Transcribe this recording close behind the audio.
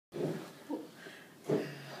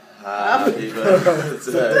Happy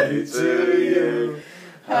birthday to you.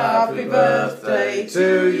 Happy birthday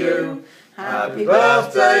to you. Happy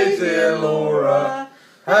birthday, dear Laura.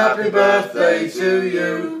 Happy birthday to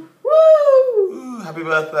you. Woo! Happy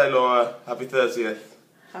birthday, Laura. Happy 30th.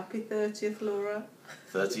 Happy 30th, Laura.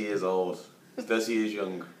 30 years old. 30 years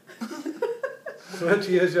young.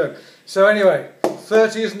 30 years young. So anyway,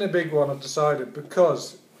 30 isn't a big one, I've decided,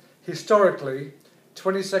 because historically,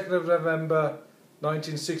 22nd of November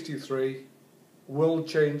 1963,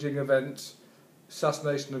 world-changing event,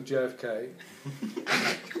 assassination of JFK.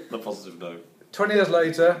 On a positive note. 20 years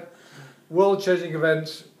later, world-changing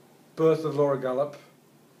event, birth of Laura Gallup.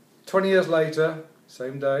 20 years later,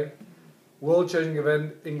 same day, world-changing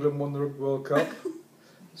event, England won the World Cup.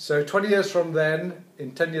 So 20 years from then,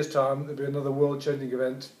 in 10 years' time, there'll be another world-changing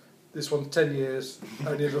event. This one's 10 years,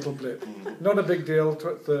 only a little blip. Not a big deal,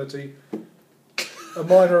 30. A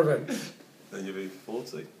minor event. Then you'll be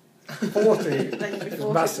 40. 40 Then you'd be is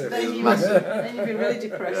 40. massive. Then you'd be really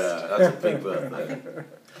depressed. Yeah, that's a big birthday.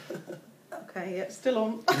 Okay, yeah, still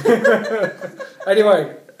on.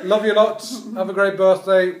 Anyway, love you lots. Have a great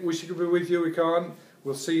birthday. Wish we could be with you. We can't.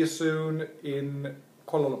 We'll see you soon in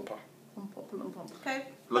Kuala Lumpur. Okay.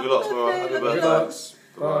 Love you lots, Laura. Happy Love you birthday. lots.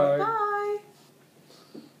 Bye. Bye.